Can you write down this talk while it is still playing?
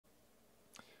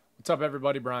What's up,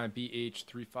 everybody? Brian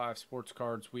BH35 Sports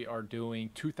Cards. We are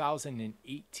doing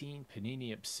 2018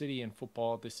 Panini Obsidian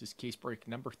football. This is case break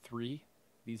number 3.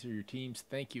 These are your teams.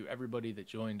 Thank you, everybody that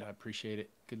joined. I appreciate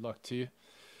it. Good luck to you.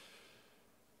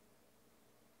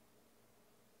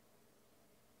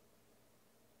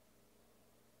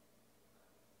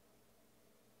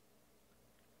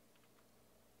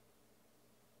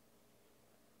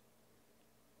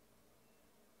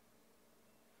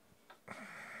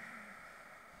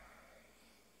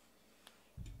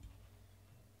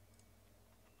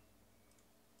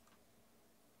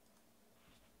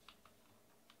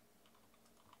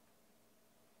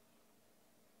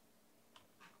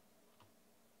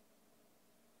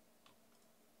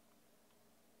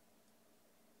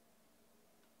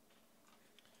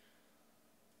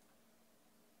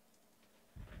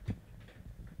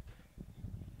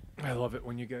 I love it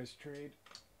when you guys trade.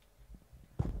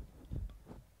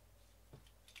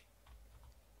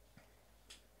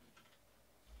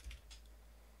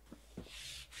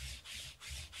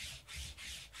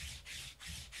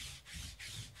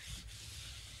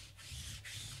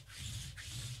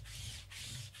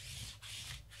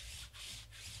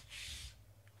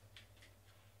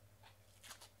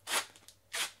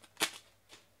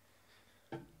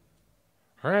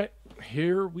 All right,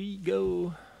 here we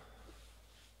go.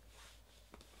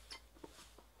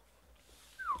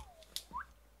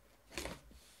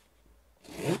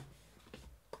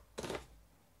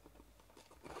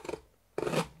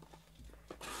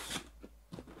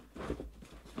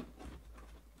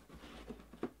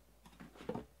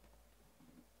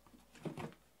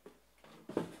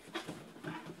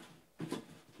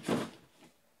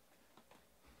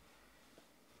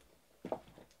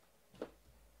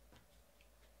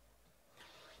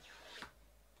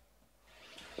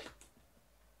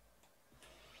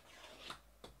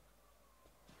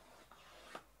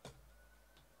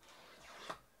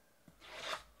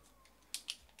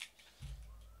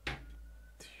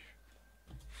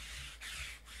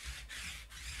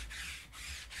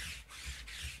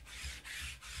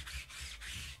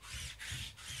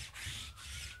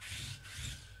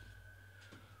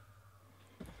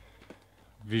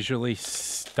 Visually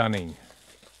stunning.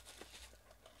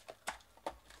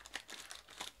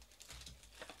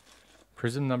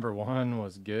 Prism number 1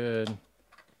 was good.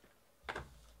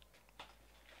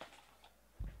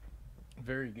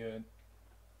 Very good.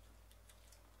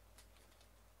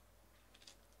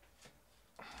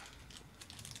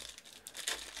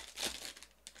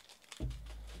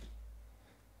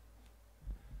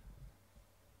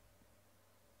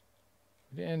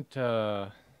 We didn't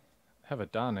have a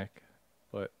Donick,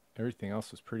 but everything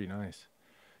else was pretty nice.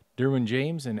 Derwin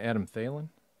James and Adam Thielen.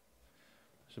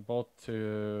 So both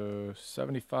to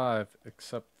 75,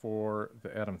 except for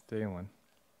the Adam Thielen,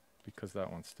 because that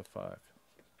one's to 5.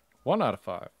 1 out of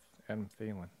 5, Adam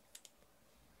Thielen.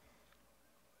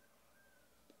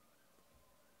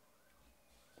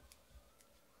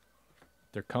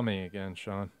 They're coming again,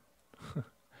 Sean.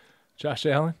 Josh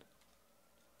Allen.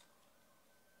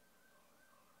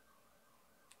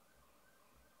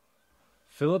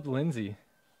 Philip Lindsay.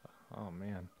 Oh,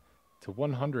 man. To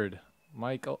 100,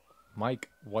 Mike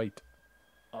White.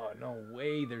 Oh, no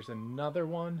way. There's another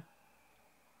one.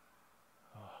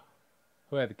 Oh.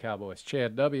 Who had the Cowboys?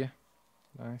 Chad W.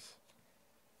 Nice.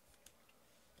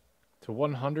 To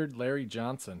 100, Larry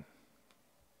Johnson.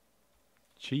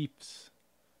 Chiefs.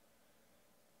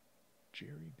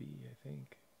 Jerry B, I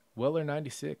think. Weller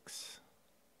 96.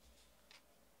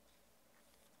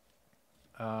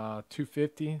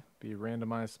 250 be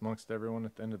randomized amongst everyone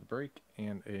at the end of the break,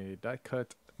 and a die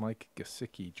cut Mike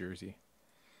Gesicki jersey.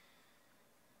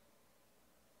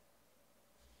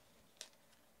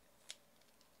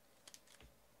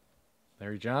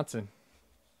 Larry Johnson.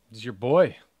 This is your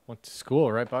boy. Went to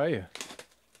school right by you.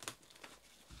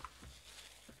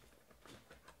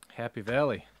 Happy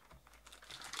Valley.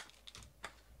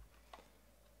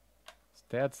 His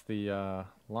dad's the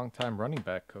longtime running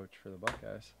back coach for the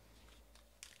Buckeyes.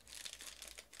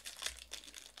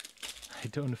 I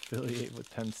don't affiliate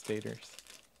with Penn Staters.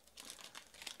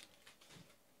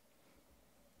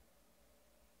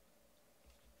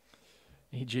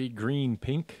 AJ Green,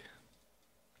 pink.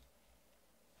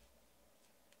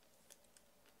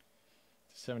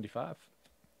 75.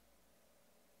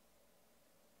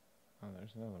 Oh,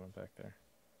 there's another one back there.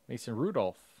 Mason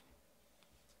Rudolph.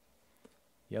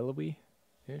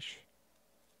 Yellowy-ish.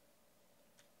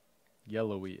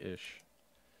 Yellowy-ish.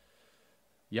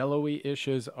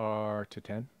 Yellowy-ishes are to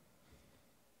 10.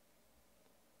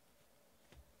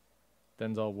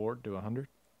 Denzel Ward to 100.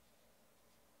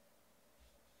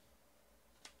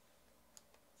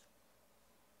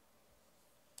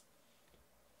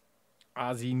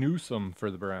 Ozzie Newsome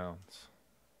for the Browns.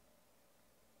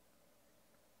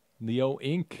 Leo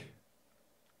Inc.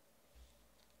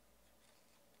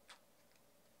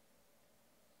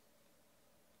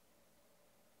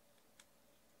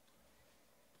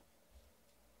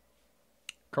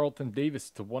 Carlton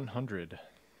Davis to 100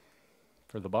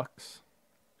 for the Bucks.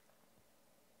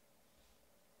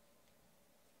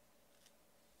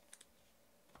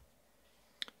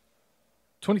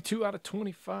 $22 out of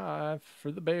 $25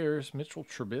 for the Bears. Mitchell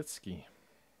Trubisky.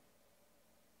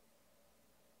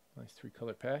 Nice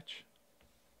 3-color patch.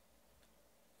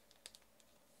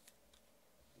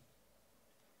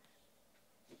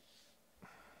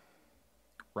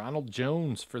 Ronald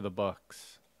Jones for the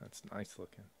Bucks. That's nice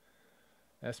looking.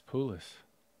 S. Poulis.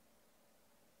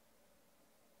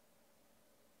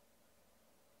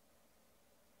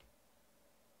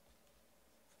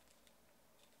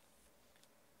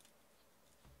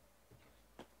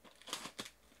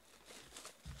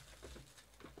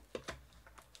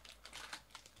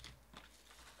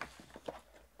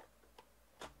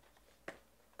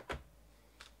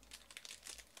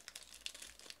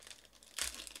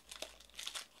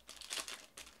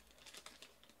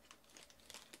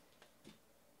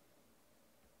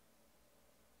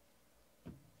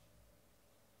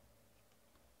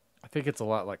 I think it's a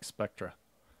lot like Spectra,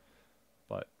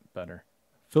 but better.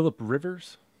 Phillip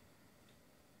Rivers.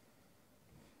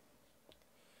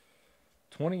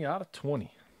 20 out of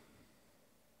 20.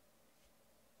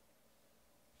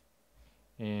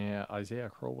 And Isaiah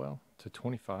Crowell to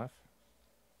 25.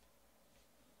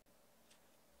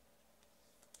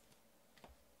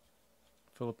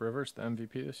 Phillip Rivers, the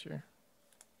MVP this year.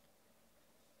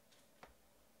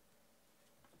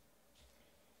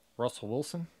 Russell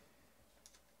Wilson.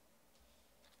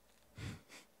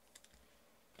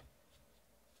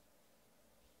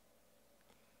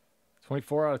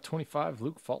 $24 out of $25,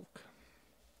 Luke Falk.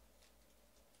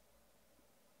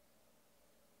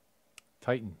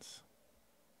 Titans.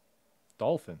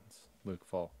 Dolphins, Luke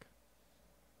Falk.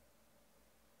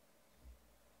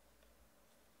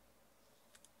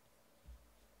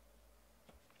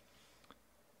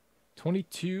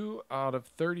 $22 out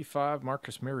of $35,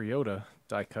 Marcus Mariota,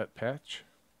 die cut patch.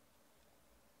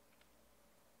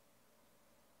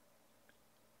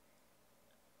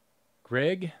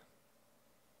 Greg.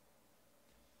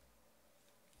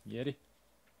 Yeti.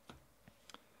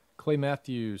 Clay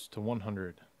Matthews to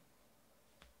 100.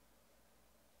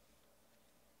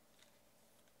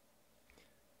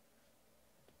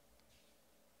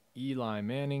 Eli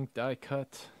Manning, die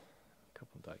cut. A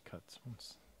couple die cuts.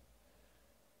 Once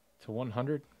to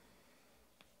 100.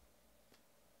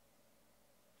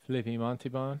 Felipe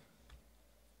Montebon.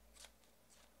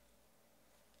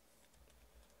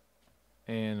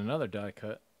 And another die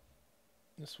cut.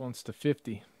 This one's to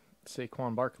 50.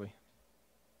 Saquon Barkley.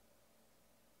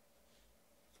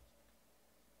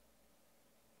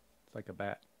 It's like a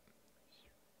bat.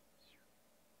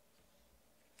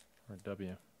 Or a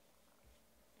W.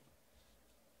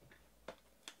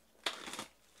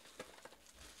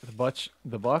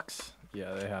 The Bucks,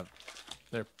 yeah, they have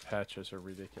their patches are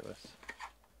ridiculous.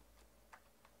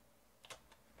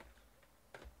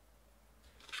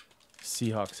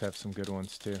 Seahawks have some good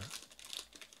ones too.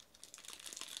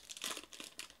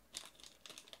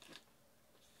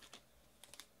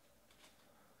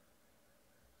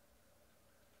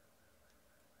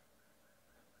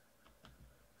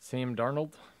 Sam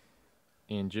Darnold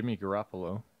and Jimmy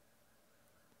Garoppolo.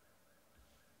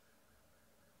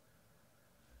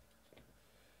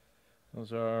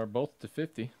 Those are both to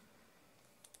 50.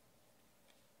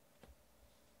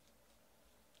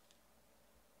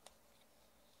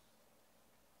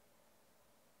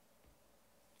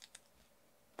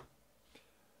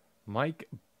 Mike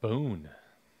Boone.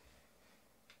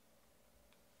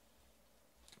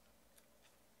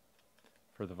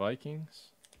 For the Vikings.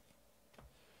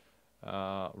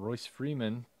 Royce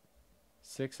Freeman,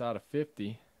 6 out of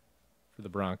 50 for the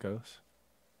Broncos.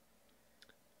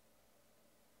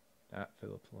 At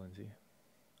Phillips Lindsay.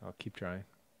 I'll keep trying.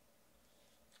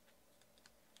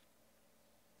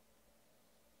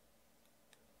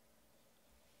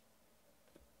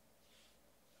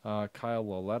 Kyle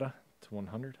Lauletta to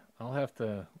 100. I'll have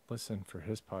to listen for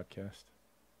his podcast.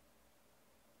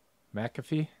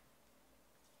 McAfee.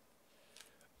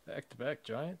 Back-to-back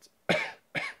Giants.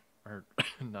 Or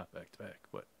not back-to-back,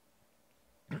 but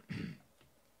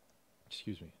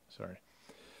excuse me. Sorry.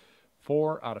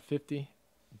 4 out of 50.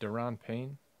 Darren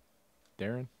Payne.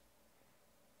 Darren.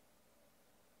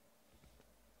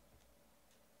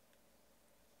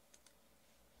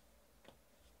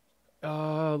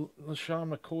 LaShawn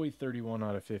McCoy, 31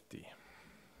 out of 50.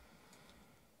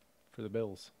 for the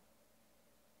Bills.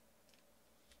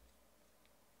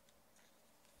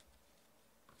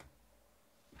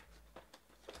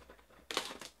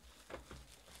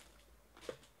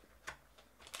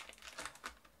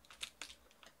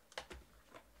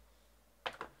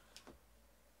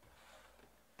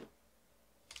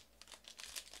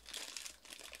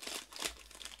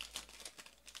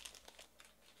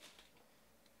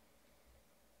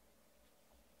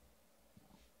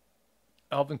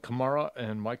 Alvin Kamara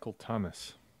and Michael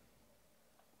Thomas.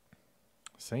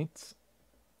 Saints.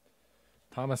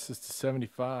 Thomas is to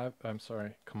 75. I'm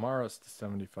sorry. Kamara is to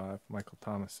 75. Michael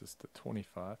Thomas is to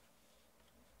 25.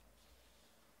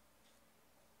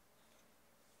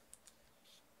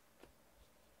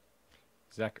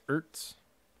 Zach Ertz.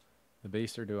 The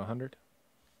base are to 100.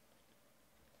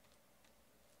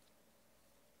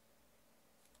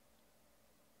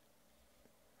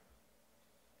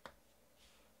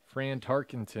 Fran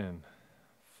Tarkenton,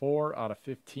 4 out of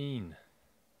 15.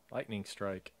 Lightning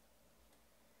strike.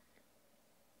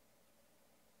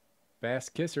 Bass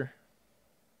Kisser.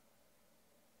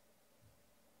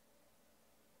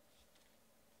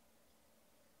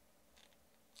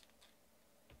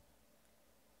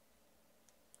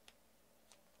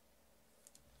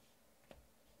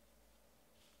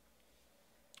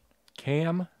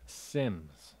 Cam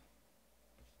Sims,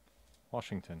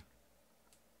 Washington.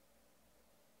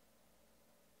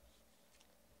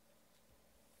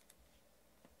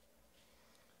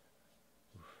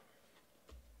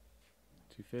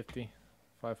 $250,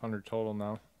 500 total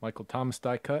now. Michael Thomas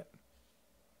die cut.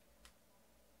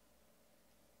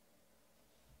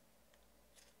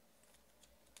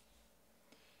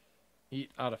 $8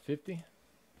 out of 50.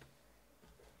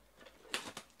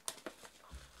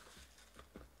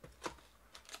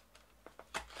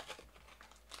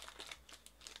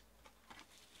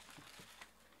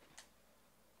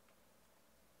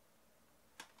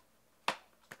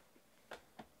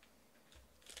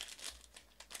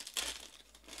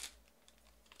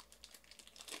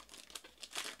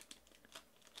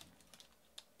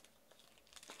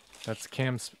 That's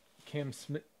Cam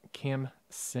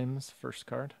Sims first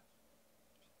card.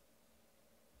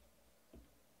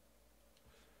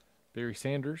 Barry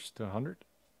Sanders to 100.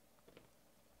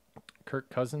 Kirk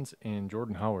Cousins and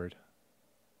Jordan Howard,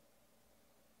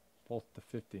 both to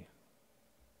 50.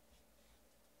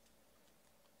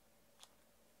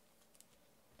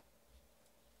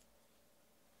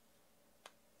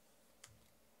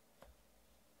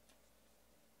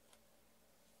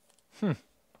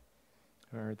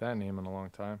 Haven't heard that name in a long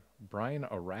time. Brian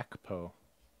Arakpo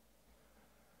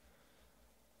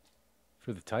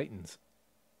for the Titans.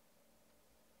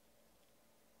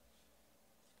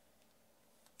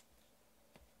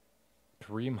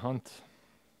 Kareem Hunt.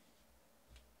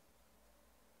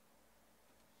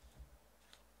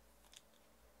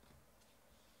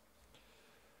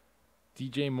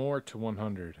 DJ Moore to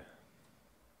 100.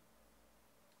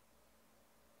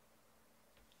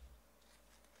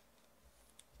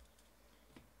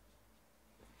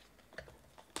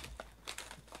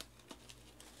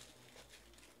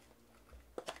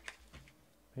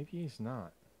 Maybe he's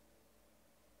not.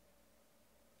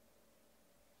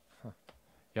 Huh.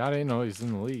 Yeah, I didn't know he's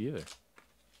in the league either.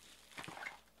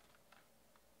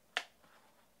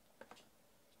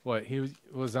 What, he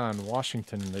was on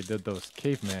Washington and they did those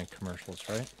caveman commercials,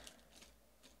 right?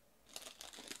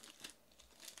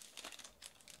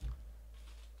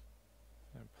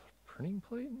 Printing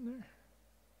plate in there?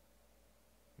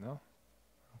 No?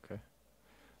 Okay.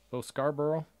 Bo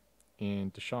Scarborough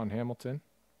and Deshaun Hamilton.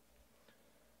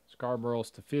 Scarborough's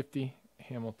to 50.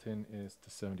 Hamilton is to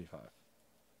 75.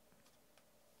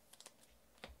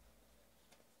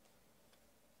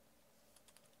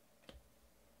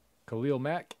 Khalil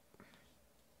Mack.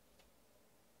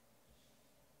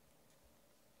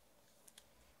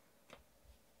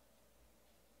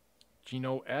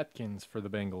 Geno Atkins for the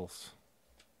Bengals.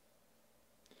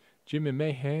 Jimmy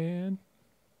Mahan.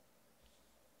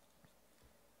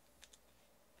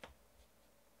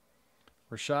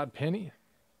 Rashad Penny.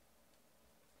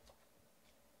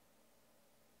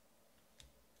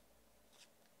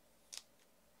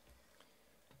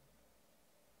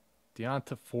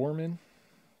 Deonta Foreman.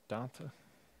 Donta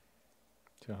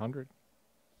to 100.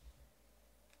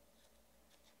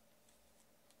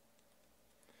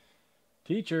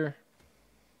 Teacher.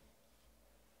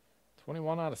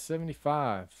 21 out of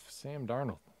 75. Sam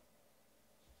Darnold.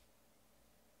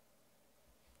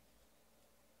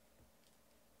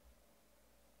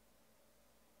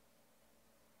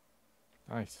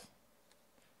 Nice.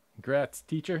 Congrats,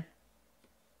 teacher.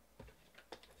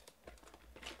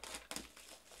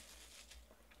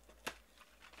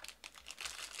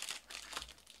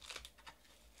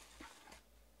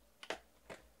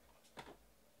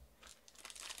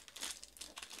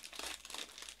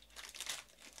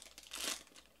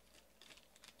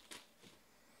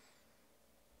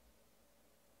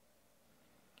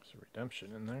 There's a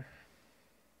redemption in there.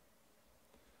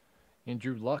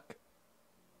 Andrew Luck,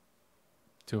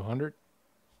 200.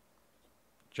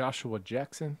 Joshua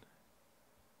Jackson,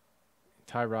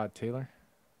 Tyrod Taylor.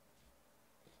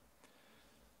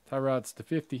 Tyrod's to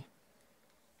 50.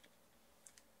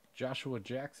 Joshua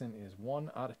Jackson is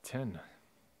 1 out of 10.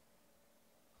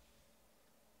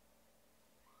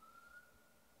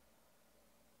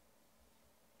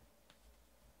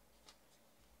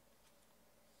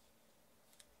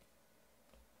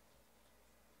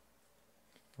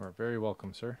 You are very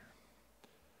welcome, sir.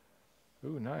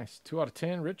 Ooh, nice. 2 out of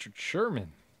 10, Richard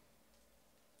Sherman.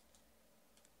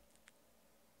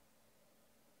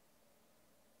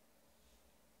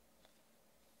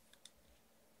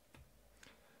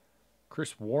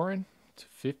 Chris Warren to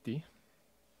 50.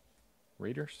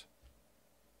 Raiders.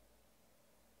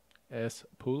 S.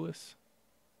 Poulis.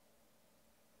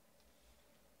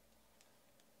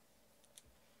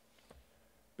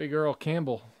 Big Earl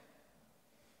Campbell.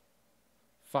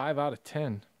 5 out of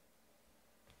 10.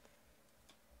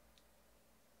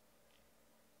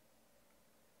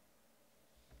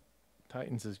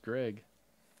 Titans is Greg.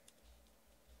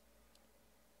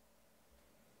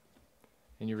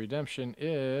 And your redemption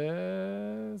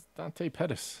is Dante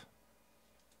Pettis.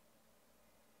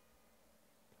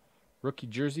 Rookie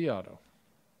jersey auto.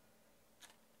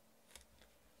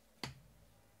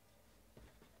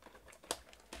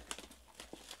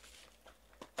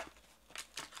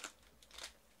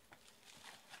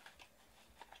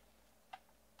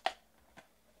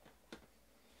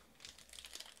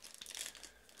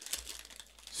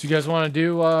 So you guys want to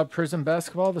do Prism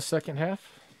Basketball the second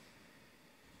half?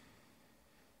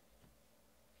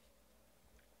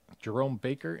 Jerome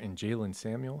Baker and Jalen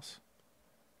Samuels.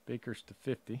 Baker's to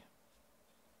 50.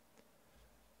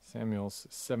 Samuels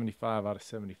 75 out of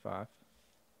 75.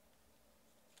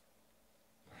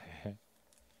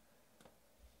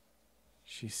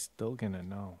 She's still gonna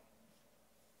know.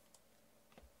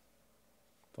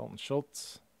 Dalton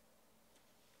Schultz.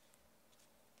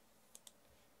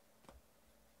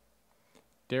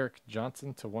 Derek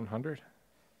Johnson to 100.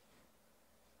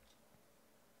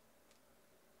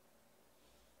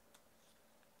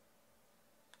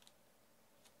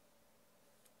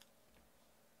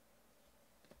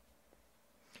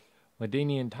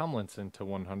 LaDainian Tomlinson to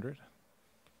 100.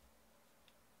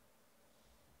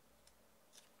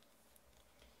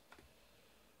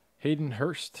 Hayden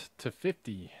Hurst to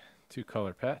 50.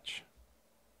 2-color patch.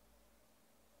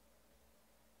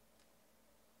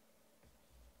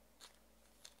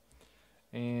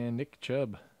 And Nick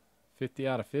Chubb, 50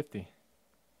 out of 50.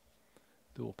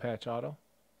 Dual patch auto.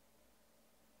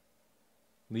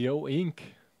 Leo Inc.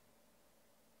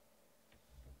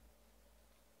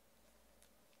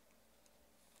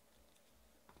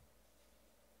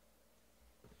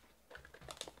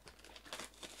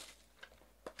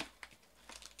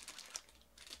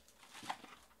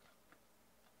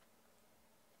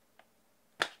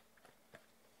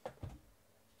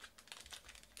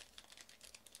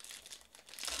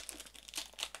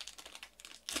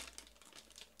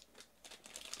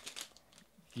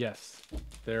 Yes,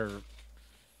 they're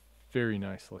very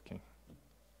nice looking.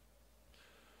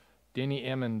 Danny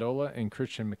Amendola and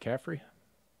Christian McCaffrey.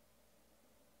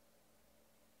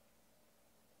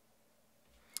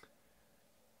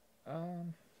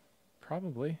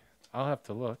 Probably. I'll have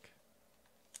to look.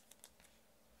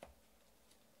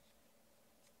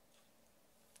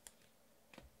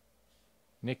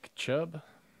 Nick Chubb.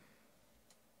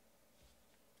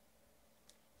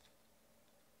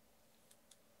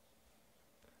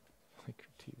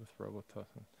 With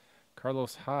Robotussin.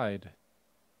 Carlos Hyde,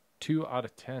 2 out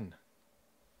of 10.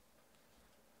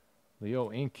 Leo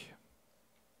Inc.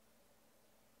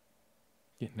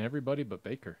 Getting everybody but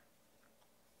Baker.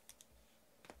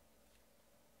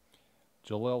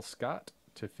 Jaleel Scott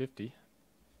to 50.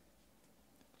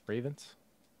 Ravens.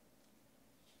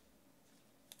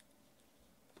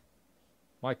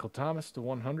 Michael Thomas to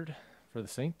 100 for the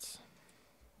Saints.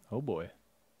 Oh boy.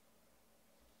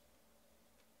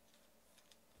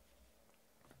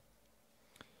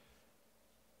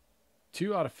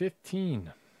 Two out of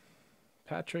 15.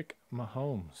 Patrick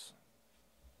Mahomes.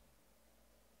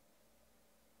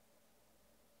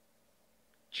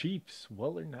 Chiefs,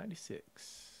 Weller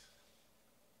 96.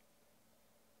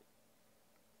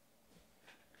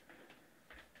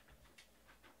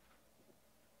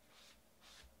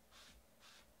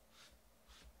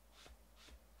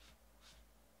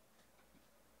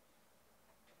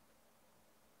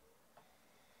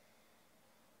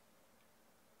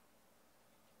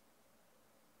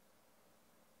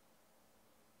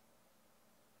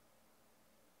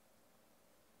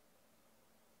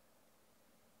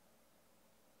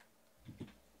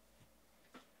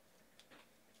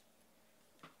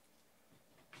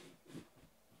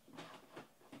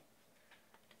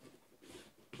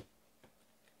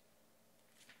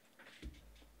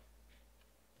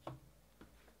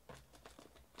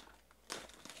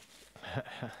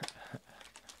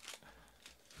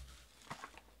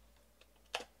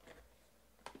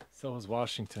 So was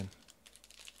Washington.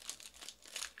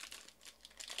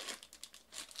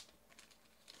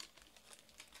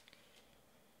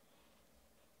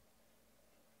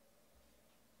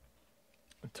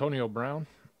 Antonio Brown,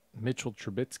 Mitchell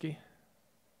Trubisky.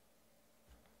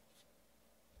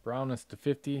 Brown is to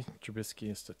 50, Trubisky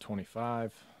is to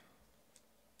 25.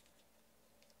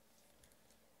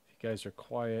 If you guys are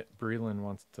quiet, Breland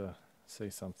wants to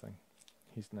say something.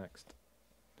 He's next.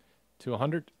 To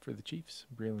 100 for the Chiefs,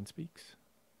 Breland speaks.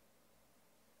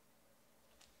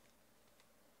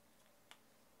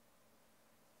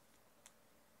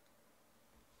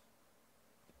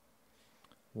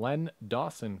 Len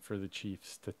Dawson for the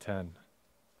Chiefs to 10.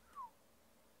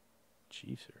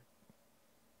 Chiefs are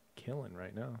killing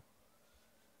right now.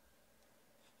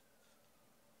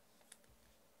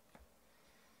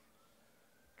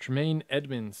 Tremaine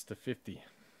Edmonds to 50.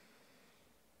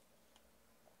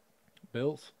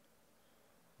 Bills.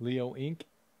 Leo Inc.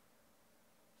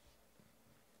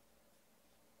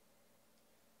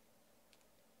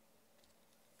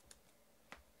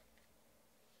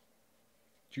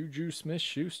 Juju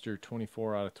Smith-Schuster,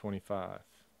 24 out of 25.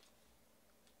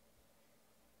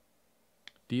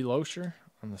 D. Loescher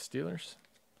on the Steelers.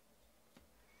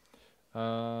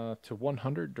 To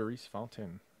 100, Doris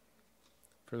Fountain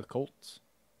for the Colts.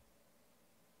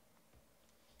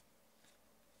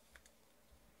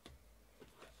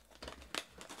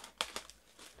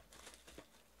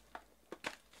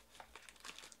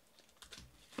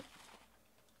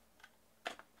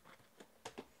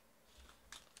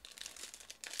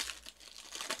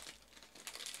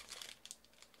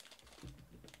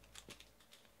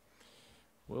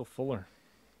 Will Fuller.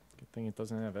 Good thing it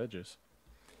doesn't have edges.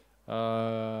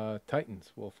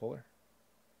 Titans, Will Fuller.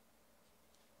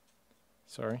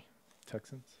 Sorry,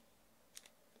 Texans.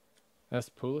 S.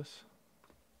 Poulos.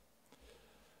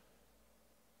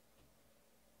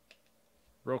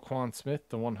 Roquan Smith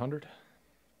to 100.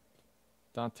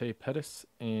 Dante Pettis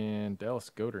and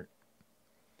Dallas Goedert.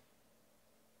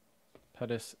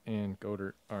 Pettis and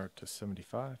Goedert are to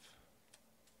 75.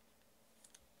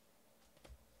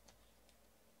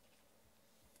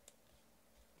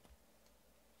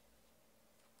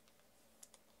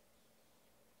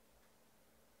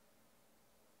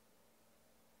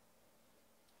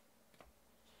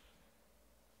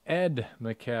 Ed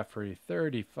McCaffrey,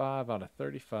 35 out of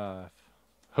 35.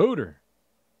 Hooter.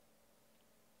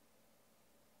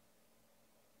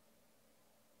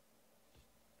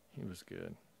 He was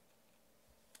good.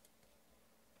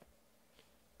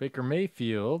 Baker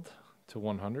Mayfield to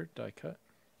 100, die cut.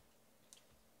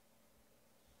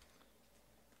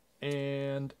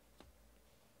 And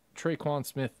Traquan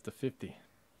Smith to 50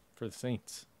 for the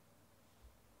Saints.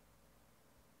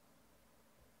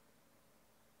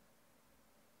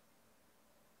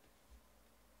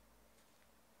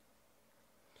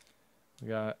 We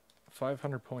got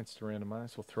 500 points to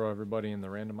randomize. We'll throw everybody in the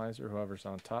randomizer. Whoever's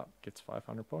on top gets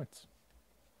 500 points.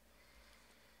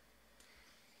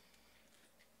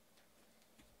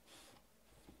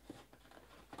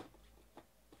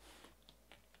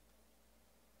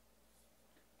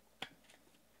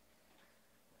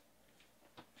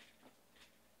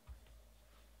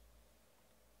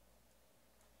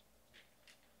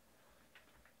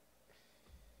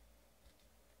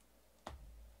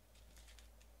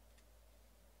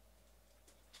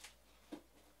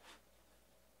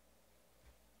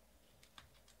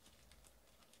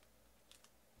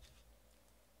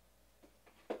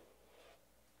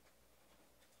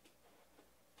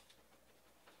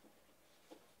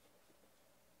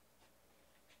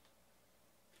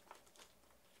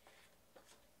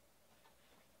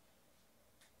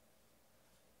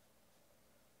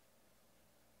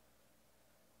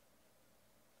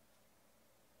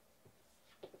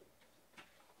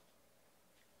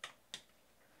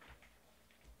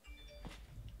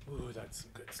 Ooh, that's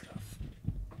some good stuff.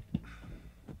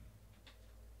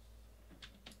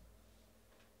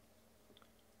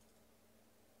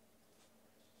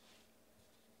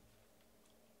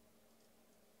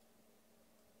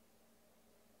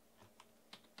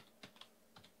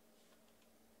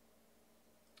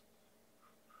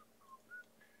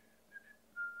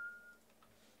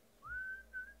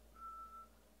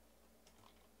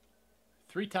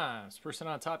 Three times. Person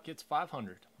on top gets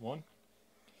 500. 1,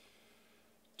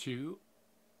 2,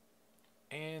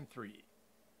 and 3.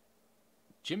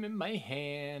 Jim in my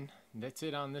hand. That's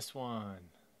it on this one.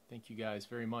 Thank you guys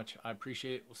very much. I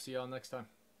appreciate it. We'll see y'all next time.